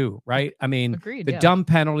guys too, right? I mean, Agreed, the dumb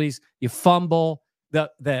penalties, you fumble,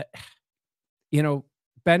 Benford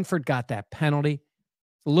got that penalty.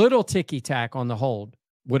 Little ticky-tack on the hold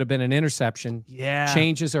would have been an interception. Yeah.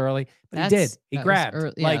 Changes early, but he did. He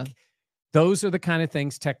grabbed. Like, those are the kind of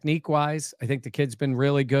things, technique-wise, I think the kid's been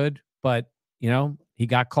really good, but, he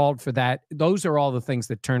got called for that. Those are all the things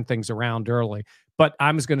that turn things around early. But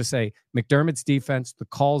I was going to say McDermott's defense, the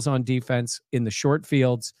calls on defense in the short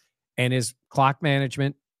fields, and his clock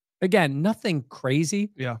management, again, nothing crazy,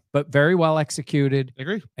 but very well executed. I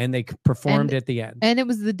agree. And they performed at the end. And it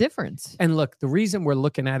was the difference. And look, the reason we're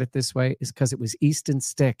looking at it this way is because it was Easton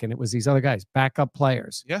Stick and it was these other guys, backup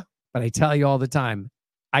players. Yeah. But I tell you all the time,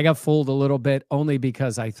 I got fooled a little bit only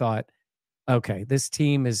because I thought, okay, this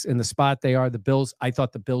team is in the spot they are, the Bills. I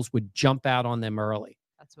thought the Bills would jump out on them early.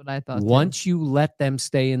 That's what I thought. Once you let them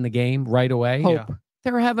stay in the game right away,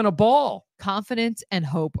 They're having a ball. Confidence and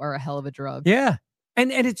hope are a hell of a drug. Yeah.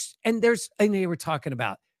 And they were talking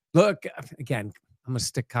about, look, again, I'm going to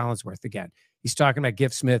stick Collinsworth again. He's talking about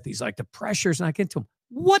Gift Smith. He's like, the pressure's not getting to him.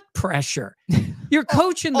 What pressure? You're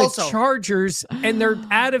coaching the Chargers and they're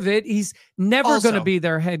out of it. He's never going to be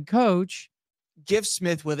their head coach. Gift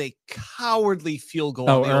Smith with a cowardly field goal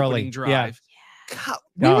on the opening drive. Yeah.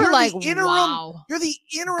 We were like, wow. You're the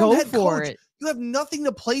interim Go head for coach. it. You have nothing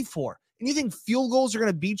to play for. And you think field goals are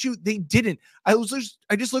going to beat you? They didn't. I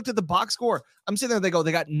just looked at the box score. I'm sitting there.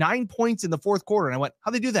 They got 9 points in the fourth quarter. And I went,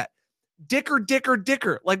 how'd they do that?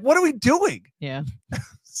 Dicker. Like, what are we doing? Yeah.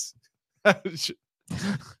 Okay.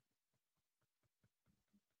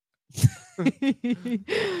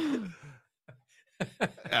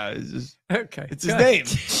 It's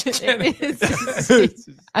his name.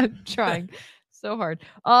 I'm trying so hard.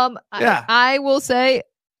 I will say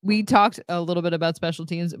we talked a little bit about special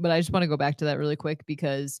teams, but I just want to go back to that really quick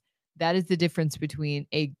because that is the difference between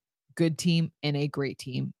a good team and a great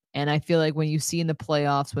team. And I feel like when you see in the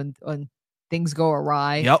playoffs, when things go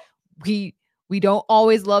awry, we don't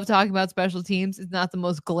always love talking about special teams. It's not the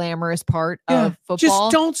most glamorous part of football.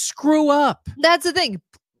 Just don't screw up. That's the thing.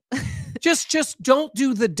 just don't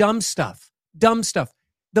do the dumb stuff.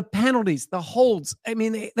 The penalties, the holds. I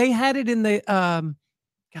mean, they had it in the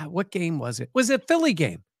God, what game was it? Was it Philly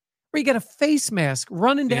game where you got a face mask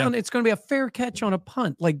running down? It's going to be a fair catch on a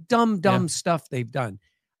punt, like dumb stuff they've done.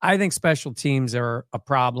 I think special teams are a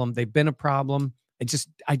problem. They've been a problem.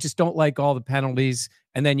 I just don't like all the penalties.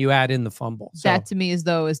 And then you add in the fumble. So, that to me is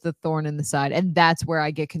the thorn in the side. And that's where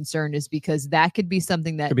I get concerned is because that could be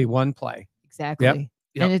something that could be one play. Exactly.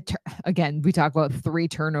 Yep. And again, we talk about 3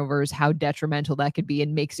 turnovers, how detrimental that could be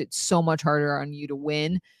and makes it so much harder on you to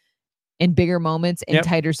win in bigger moments, in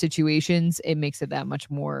tighter situations. It makes it that much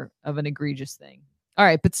more of an egregious thing. All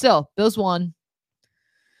right. But still, Bills won.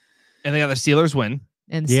 And they got the Steelers win.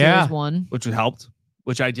 And the Steelers won. Which helped,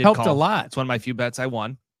 which I did helped call. A lot. It's one of my few bets I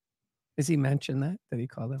won. Has he mentioned that? Did he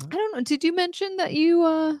call that one? I don't know. Did you mention that you,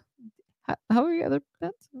 how are your other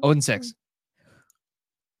bets? 0-6.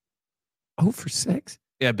 0-for-6?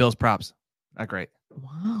 Yeah, Bills props. Not great.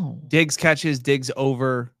 Wow. Diggs catches, Diggs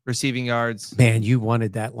over receiving yards. Man, you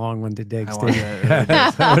wanted that long one to Diggs.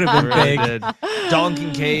 That would have been big. Dalton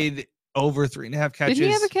Kincaid over 3.5 catches. Did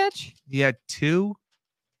he have a catch? He had 2.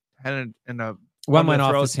 And one went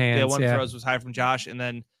off his hands. Yeah, one throws was high from Josh. And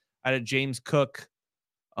then I had James Cook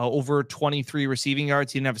over 23 receiving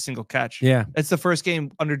yards. He didn't have a single catch. Yeah. It's the first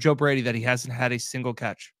game under Joe Brady that he hasn't had a single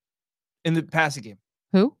catch in the passing game.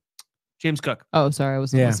 Who? James Cook. Oh, sorry. I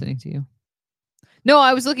wasn't listening to you. No,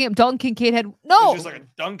 I was looking up. Dalton Kincaid had no. Just like a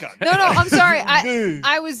dunk on. No, I'm sorry.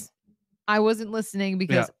 I wasn't listening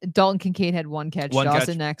because Dalton Kincaid had 1 catch.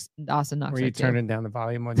 Dawson Knox. Were you turning down the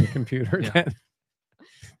volume on your computer again?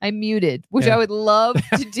 I muted, which I would love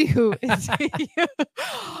to do.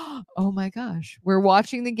 Oh my gosh. We're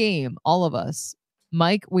watching the game, all of us.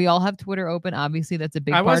 Mike, we all have Twitter open. Obviously, that's a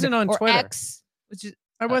big part. I wasn't on Twitter. X, which is,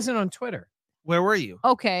 I wasn't on Twitter. Where were you?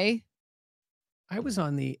 Okay. I was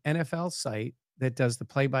on the NFL site that does the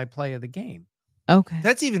play-by-play of the game. Okay.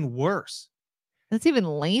 That's even worse. That's even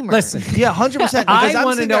lamer. Listen, 100%. I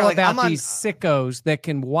want to know about these sickos that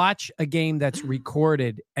can watch a game that's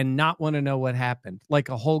recorded and not want to know what happened, like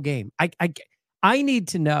a whole game. I need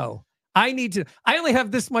to know. I only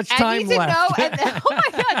have this much time left. Oh my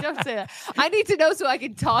God, don't say that. I need to know so I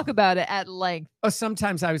can talk about it at length. Oh,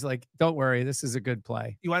 sometimes I was like, don't worry, this is a good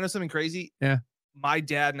play. You want to know something crazy? Yeah. My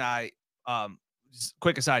dad and I, just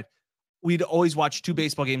quick aside, we'd always watch 2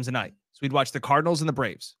 baseball games a night. So we'd watch the Cardinals and the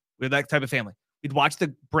Braves. We're that type of family. We'd watch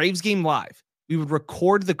the Braves game live. We would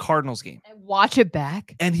record the Cardinals game. And watch it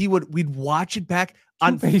back? And we'd watch it back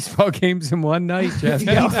on baseball games in one night, Jeff.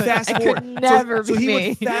 Fast forward. Could never so be he me.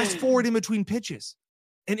 would fast forward in between pitches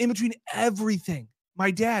and in between everything. My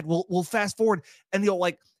dad will fast forward and he'll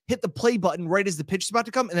like hit the play button right as the pitch is about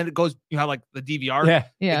to come. And then it goes, you know, like the DVR.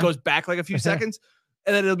 Yeah. It goes back like a few seconds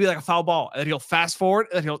and then it'll be like a foul ball. And then he'll fast forward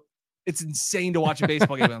and then it's insane to watch a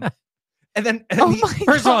baseball game. And then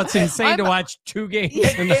first of all, it's insane to watch 2 games.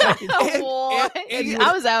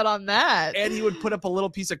 I was out on that. And he would put up a little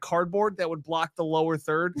piece of cardboard that would block the lower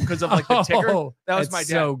third because of like the ticker. That was my dad.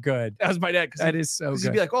 So good. That was my dad. That is so good.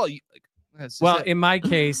 He'd be like, "Oh, in my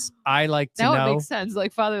case, I like to know. That would make sense,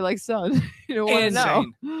 like father, like son. You don't want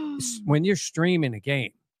to know when you're streaming a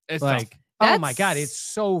game. It's like, oh my God, it's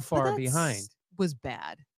so far behind. Was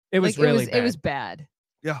bad. It was really bad. It was bad.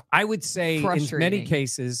 Yeah, I would say in many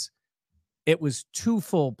cases. It was 2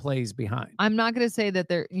 full plays behind. I'm not going to say that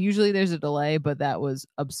there's a delay, but that was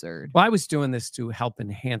absurd. Well, I was doing this to help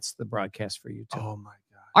enhance the broadcast for you too. Oh my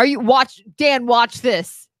God. Are you Dan, watch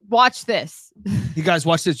this. Watch this. You guys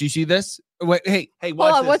watch this. You see this? Wait, hey,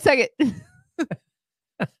 watch Hold on this. 1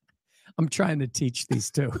 second. I'm trying to teach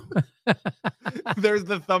these two. There's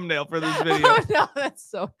the thumbnail for this video. Oh,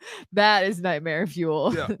 no, that is nightmare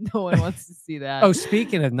fuel. Yeah. No one wants to see that. Oh,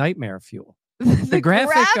 speaking of nightmare fuel, the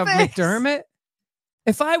graphic of graphics. McDermott.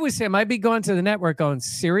 If I was him, I'd be going to the network going,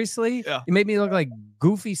 seriously? Yeah. You made me look like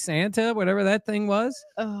Goofy Santa, whatever that thing was.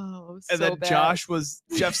 Oh, And so then bad. Josh was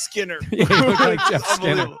Jeff Skinner. Yeah, he looked like Jeff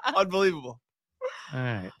Skinner. Unbelievable. All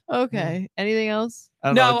right. Okay. Anything else? I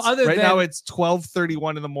don't No, know. It's- other right than- now it's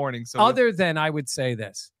 12:31 in the morning. So Other than I would say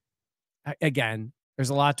this, again, there's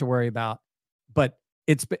a lot to worry about, but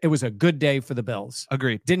it was a good day for the Bills.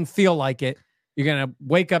 agreed. Didn't feel like it. You're going to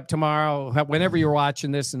wake up tomorrow, whenever you're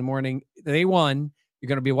watching this in the morning, they won. You're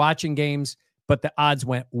going to be watching games, but the odds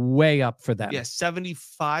went way up for them. Yeah,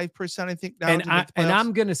 75%, I think. Now And to make the playoffs.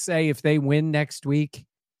 I'm going to say if they win next week,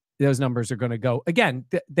 those numbers are going to go again.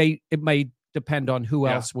 It may depend on who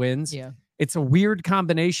Yeah. else wins. Yeah. It's a weird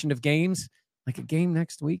combination of games. Like a game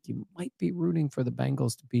next week, you might be rooting for the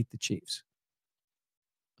Bengals to beat the Chiefs.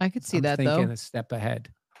 I could see I'm that thinking though. a step ahead.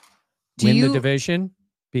 Do Win you the division,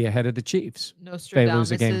 be ahead of the Chiefs. they lose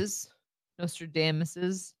a game.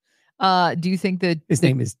 Nostradamuses. Do you think that His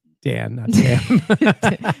name is Dan, not Sam.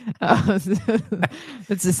 Oh,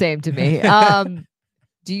 it's the same to me.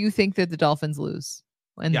 Do you think that the Dolphins lose?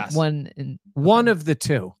 And Yes. One of the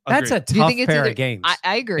two. That's a Agreed. Do you tough think it's pair either? of games.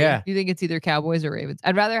 I agree. Yeah. Do you think it's either Cowboys or Ravens?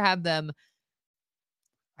 I'd rather have them.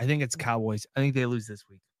 I think it's Cowboys. I think they lose this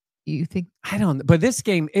week. You think? I don't, but this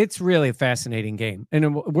game, it's really a fascinating game.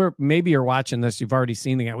 And maybe you're watching this, you've already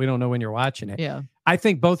seen the game. We don't know when you're watching it. Yeah. I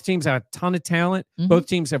think both teams have a ton of talent. Mhm. Both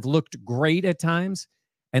teams have looked great at times,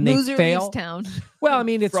 and they Loser fail. leaves town. Well, I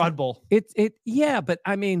mean, it's Fraud Bowl. yeah, but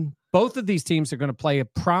I mean, both of these teams are going to play a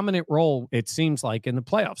prominent role, it seems like, in the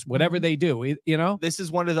playoffs, whatever Mm-hmm. they do, you know? This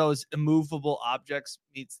is one of those immovable objects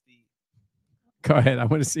meets Go ahead. I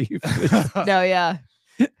want to see you. the No, yeah.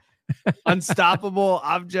 unstoppable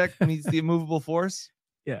object meets the immovable force.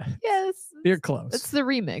 Yeah. Yes. You're close. That's the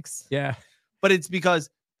remix. Yeah. But it's because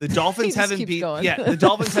the Dolphins just haven't keeps beaten. going. Yeah, the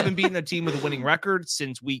Dolphins haven't beaten a team with a winning record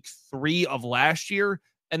since week 3 of last year,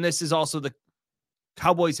 and this is also the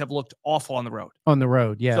Cowboys have looked awful on the road. On the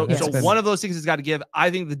road. Yeah. so that's so been- one of those things has got to give. I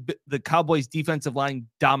think the Cowboys defensive line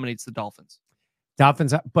dominates the Dolphins.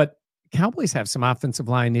 Dolphins, but Cowboys have some offensive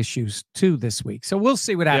line issues too this week. So we'll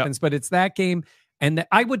see what Yep. happens. But it's that game. And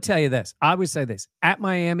I would tell you this. I would say this at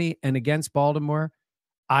Miami and against Baltimore.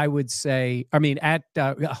 I would say, at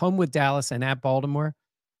home with Dallas and at Baltimore.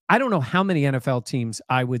 I don't know how many NFL teams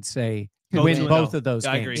I would say Go win 2-0. both of those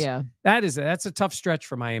Yeah, I games. agree. Yeah. That's a tough stretch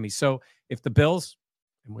for Miami. So if the Bills,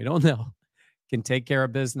 and we don't know, can take care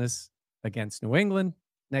of business against New England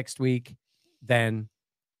next week, then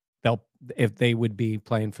they would be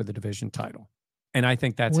playing for the division title. And I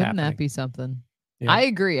think that's Wouldn't happening. that be something? Yeah. I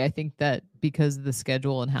agree. I think that because of the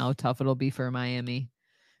schedule and how tough it'll be for Miami.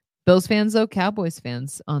 Bills fans, though, Cowboys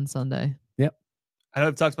fans on Sunday. I know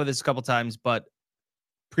I've talked about this a couple times, but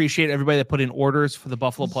appreciate everybody that put in orders for the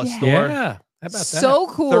Buffalo Plus Yeah. store. Yeah. How about that? So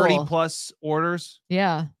cool. 30 plus orders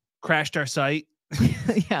Yeah. crashed our site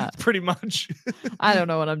Yeah. pretty much. I don't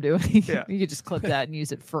know what I'm doing. Yeah. You could just clip that and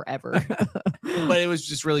use it forever. But it was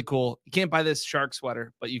just really cool. You can't buy this shark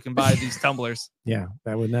sweater, but you can buy these tumblers. Yeah,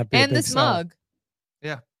 that would not be. a And big this sell. mug.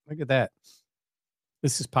 Look at that.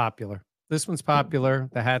 This is popular. This one's popular.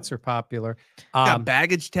 The hats are popular. Got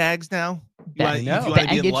baggage tags now. You wanna- I know. if you want to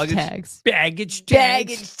be in Baggage luggage, tags. baggage tags.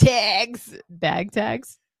 Baggage tags. Bag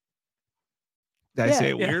tags. did I Yeah. say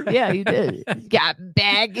it weird? Yeah, you did. Got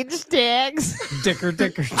baggage tags. Dicker.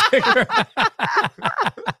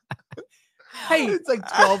 Hey, It's like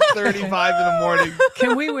 12:35 in the morning.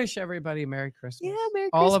 can we wish everybody Merry Christmas? Yeah, Merry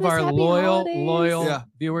All of Christmas, our happy loyal holidays. Yeah.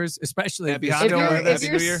 viewers, especially Happy if If you're Hanukkah, you're, still with Happy us. if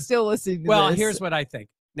New you're Year. still listening to Well, this, here's what I think.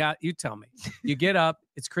 Now, you tell me. You get up,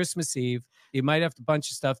 it's Christmas Eve. You might have a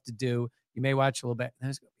bunch of stuff to do. You may watch a little bit.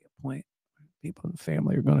 There's going to be a point where people in the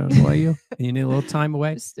family are going to annoy you, and you need a little time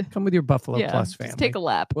away. Just- Come with your Buffalo yeah, Plus just family. take a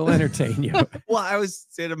lap. We'll entertain you. Well, I was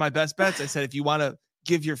saying to my best bets, I said, if you want to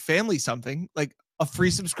give your family something, like a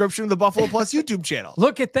free subscription to the Buffalo Plus YouTube channel.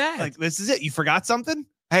 Look at that. Like, this is it. You forgot something?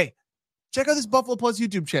 Hey, check out this Buffalo Plus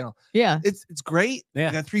YouTube channel. Yeah. It's great. Yeah.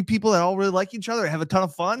 You got 3 people that all really like each other, have a ton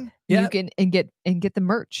of fun. Yeah. You can get the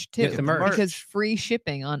merch too. Get the merch. because free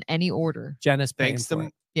shipping on any order. Jenna's paying Thanks for to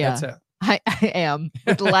it. Yeah. That's it. I am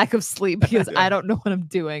with the lack of sleep because I don't know what I'm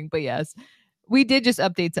doing. But yes, we did just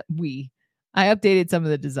update. I updated some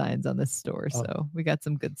of the designs on this store, Oh. so we got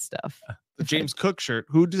some good stuff. The James Cook shirt.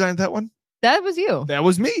 Who designed that one? That was you. That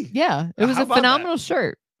was me. Yeah, it was How a about phenomenal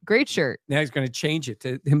shirt. great shirt. Now he's going to change it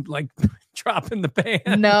to him like dropping the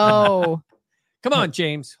pan. No. Come on,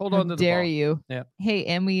 James. Hold on to the dare ball. you. Yeah. Hey,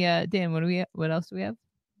 and we Dan, what else do we have?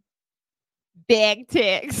 Big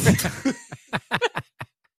ticks.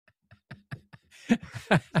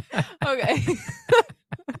 Okay.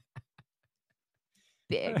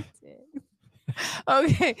 Big ticks.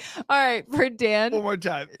 Okay. All right. For Dan. One more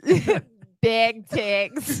time. Big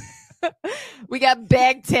ticks. We got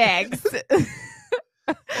big ticks.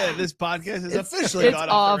 Yeah, this podcast is officially It's gone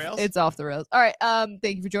off the rails. It's off the rails. All right.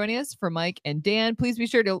 Thank you for joining us. For Mike and Dan, please be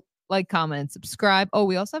sure to like, comment, and subscribe. Oh,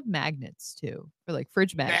 we also have magnets too, for like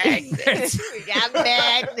fridge magnets. We got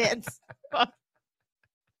magnets.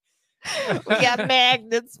 We got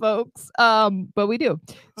magnets, folks. But we do.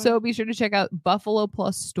 So be sure to check out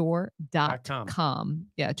buffaloplusstore.com.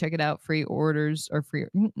 Yeah, check it out. Free orders or free,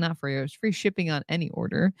 not free orders, free shipping on any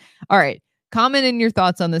order. All right. Comment in your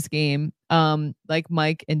thoughts on this game. Like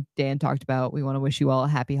Mike and Dan talked about, we want to wish you all a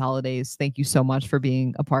happy holidays. Thank you so much for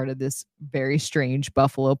being a part of this very strange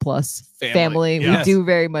Buffalo Plus family. Yes. We do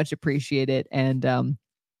very much appreciate it. And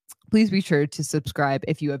please be sure to subscribe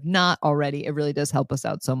if you have not already. It really does help us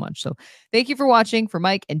out so much. So thank you for watching. For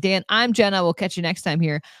Mike and Dan, I'm Jenna. We'll catch you next time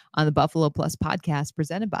here on the Buffalo Plus podcast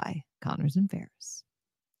presented by Connors and Ferris.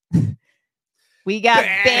 We got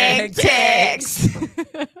big ticks.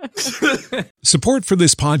 Support for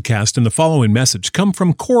this podcast and the following message come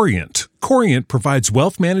from Corient. Corient provides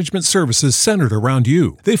wealth management services centered around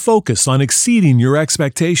you. They focus on exceeding your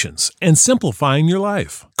expectations and simplifying your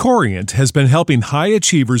life. Corient has been helping high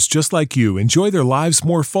achievers just like you enjoy their lives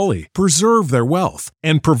more fully, preserve their wealth,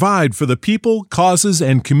 and provide for the people, causes,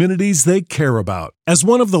 and communities they care about. As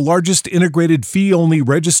one of the largest integrated fee-only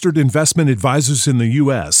registered investment advisors in the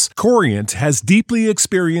U.S., Corient has deeply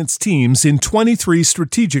experienced teams in 23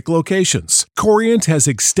 strategic locations. Corient has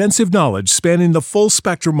extensive knowledge spanning the full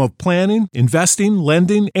spectrum of planning, investing,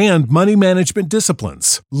 lending, and money management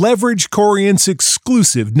disciplines. Leverage Corient's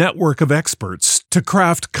exclusive network of experts to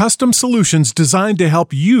craft custom solutions designed to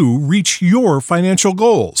help you reach your financial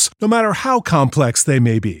goals, no matter how complex they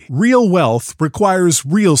may be. Real wealth requires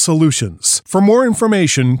real solutions. For more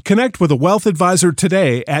information, connect with a wealth advisor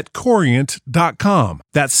today at Corient.com.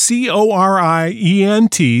 That's Corient.com.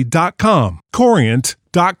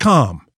 Corient.com.